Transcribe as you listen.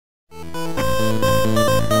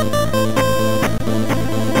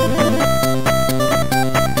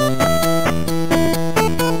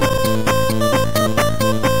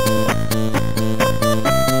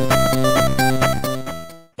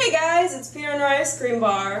dinner ice cream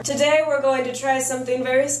bar. Today we're going to try something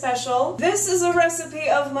very special. This is a recipe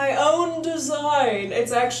of my own design.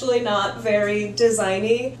 It's actually not very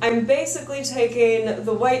designy. I'm basically taking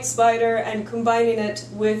the white spider and combining it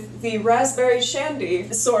with the raspberry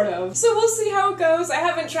shandy, sort of. So we'll see how it goes. I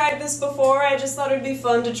haven't tried this before. I just thought it'd be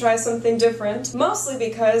fun to try something different. Mostly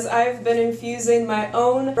because I've been infusing my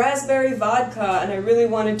own raspberry vodka and I really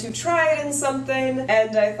wanted to try it in something,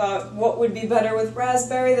 and I thought what would be better with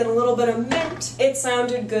raspberry than a little bit of mint? It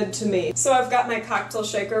sounded good to me. So I've got my cocktail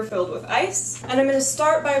shaker filled with ice, and I'm going to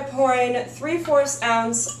start by pouring 3/4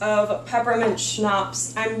 ounce of peppermint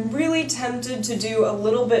schnapps. I'm really tempted to do a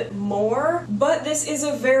little bit more, but this is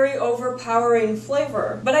a very overpowering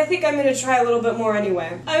flavor. But I think I'm going to try a little bit more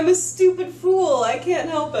anyway. I'm a stupid fool, I can't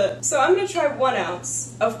help it. So I'm going to try 1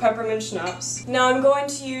 ounce of peppermint schnapps. Now I'm going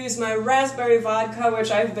to use my raspberry vodka,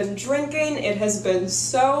 which I've been drinking. It has been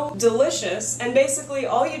so delicious, and basically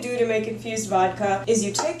all you do to make infused vodka is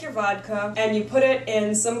you take your vodka and you put it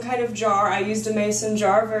in some kind of jar. I used a mason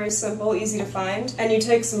jar, very simple, easy to find. And you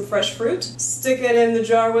take some fresh fruit, stick it in the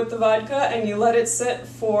jar with the vodka, and you let it sit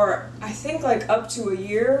for, I think, like up to a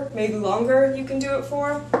year, maybe longer you can do it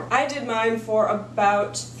for. I did mine for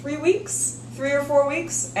about 3 weeks. 3 or 4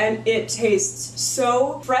 weeks, and it tastes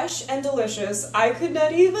so fresh and delicious. I could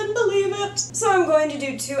not even believe it. So I'm going to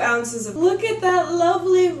do 2 ounces of, look at that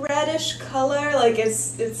lovely reddish color. Like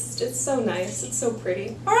it's so nice. It's so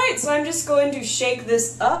pretty. All right, so I'm just going to shake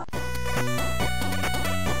this up.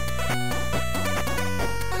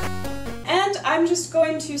 And I'm just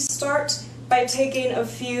going to start by taking a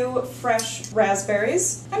few fresh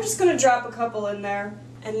raspberries. I'm just going to drop a couple in there.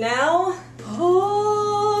 And now,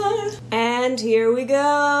 pour. And here we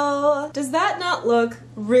go. Does that not look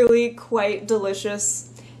really quite delicious?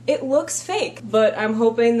 It looks fake, but I'm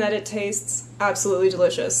hoping that it tastes absolutely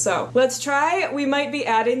delicious. So let's try. We might be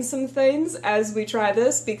adding some things as we try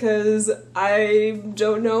this because I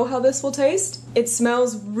don't know how this will taste. It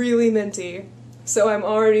smells really minty. So I'm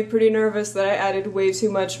already pretty nervous that I added way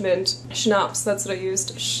too much mint. Schnapps, that's what I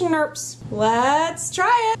used. Schnapps. Let's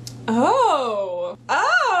try it. Oh!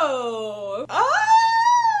 Oh!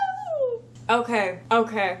 Oh! Okay,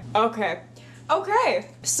 okay, okay. Okay,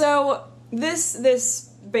 so this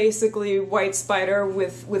basically white spider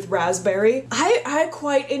with raspberry, I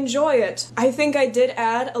quite enjoy it. I think I did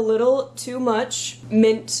add a little too much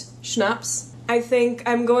mint schnapps. I think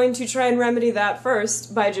I'm going to try and remedy that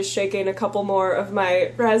first by just shaking a couple more of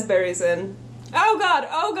my raspberries in. Oh god,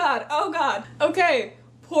 oh god, oh god. Okay,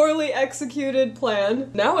 poorly executed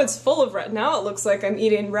plan. Now it's full of now it looks like I'm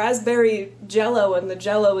eating raspberry jello and the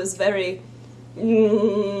jello is very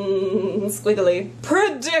squiggly.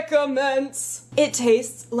 Predicaments! It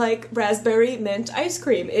tastes like raspberry mint ice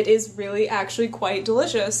cream. It is really actually quite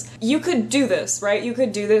delicious. You could do this, right? You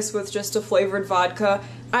could do this with just a flavored vodka.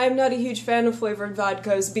 I'm not a huge fan of flavored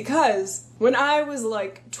vodkas because when I was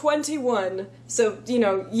like 21, so, you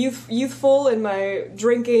know, youthful in my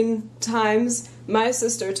drinking times, my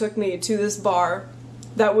sister took me to this bar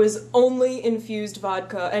that was only infused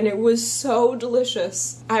vodka, and it was so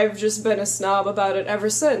delicious. I've just been a snob about it ever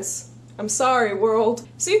since. I'm sorry, world.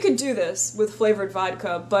 So you could do this with flavored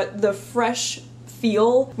vodka, but the fresh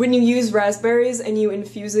feel when you use raspberries and you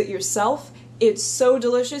infuse it yourself, it's so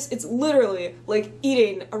delicious. It's literally like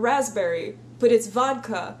eating a raspberry, but it's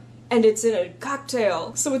vodka. And it's in a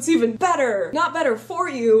cocktail, so it's even better. Not better for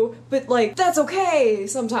you, but like, that's okay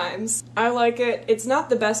sometimes. I like it. It's not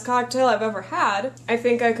the best cocktail I've ever had. I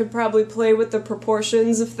think I could probably play with the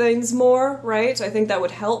proportions of things more, right? I think that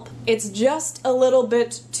would help. It's just a little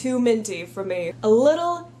bit too minty for me. A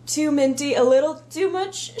little too minty, a little too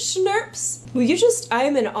much schnurps. Will you just, I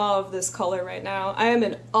am in awe of this color right now. I am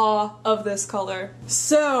in awe of this color.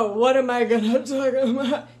 So, what am I gonna talk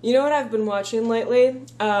about? You know what I've been watching lately?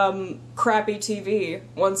 Crappy TV,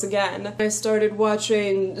 once again. I started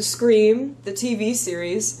watching Scream, the TV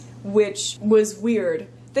series, which was weird.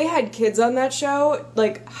 They had kids on that show,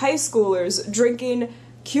 like high schoolers, drinking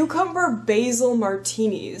cucumber basil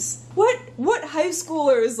martinis. What high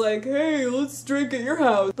schooler is like, hey, let's drink at your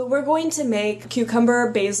house? But we're going to make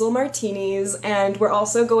cucumber basil martinis, and we're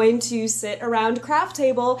also going to sit around a craft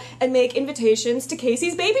table and make invitations to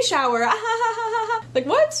Casey's baby shower. Like,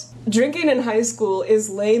 what? Drinking in high school is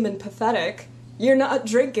lame and pathetic. You're not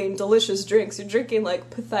drinking delicious drinks, you're drinking like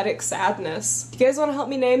pathetic sadness. You guys want to help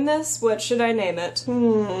me name this? What should I name it?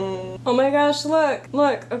 Oh my gosh, look,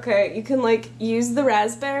 okay, you can like use the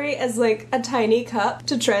raspberry as like a tiny cup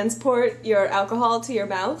to transport your alcohol to your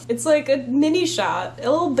mouth. It's like a mini shot, a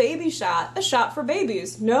little baby shot, a shot for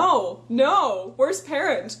babies. No, worst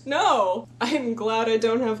parent, no. I'm glad I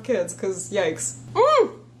don't have kids, cause yikes.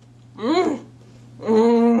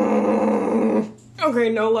 Okay,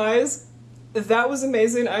 no lies. That was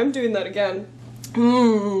amazing. I'm doing that again.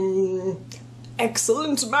 Mmm.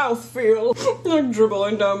 Excellent mouthfeel. Like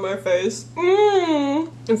dribbling down my face. Mmm.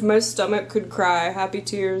 If my stomach could cry, happy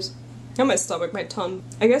tears. Not my stomach, my tongue.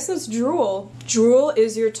 I guess that's drool. Drool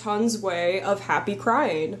is your tongue's way of happy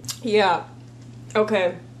crying. Yeah.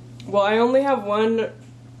 Okay. Well, I only have one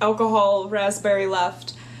alcohol raspberry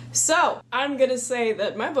left. So, I'm gonna say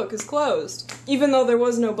that my book is closed. Even though there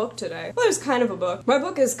was no book today. Well, there's kind of a book. My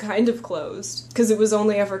book is kind of closed, because it was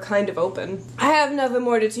only ever kind of open. I have nothing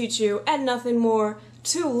more to teach you, and nothing more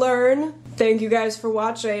to learn. Thank you guys for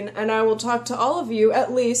watching, and I will talk to all of you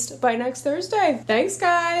at least by next Thursday. Thanks,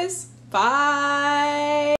 guys! Bye!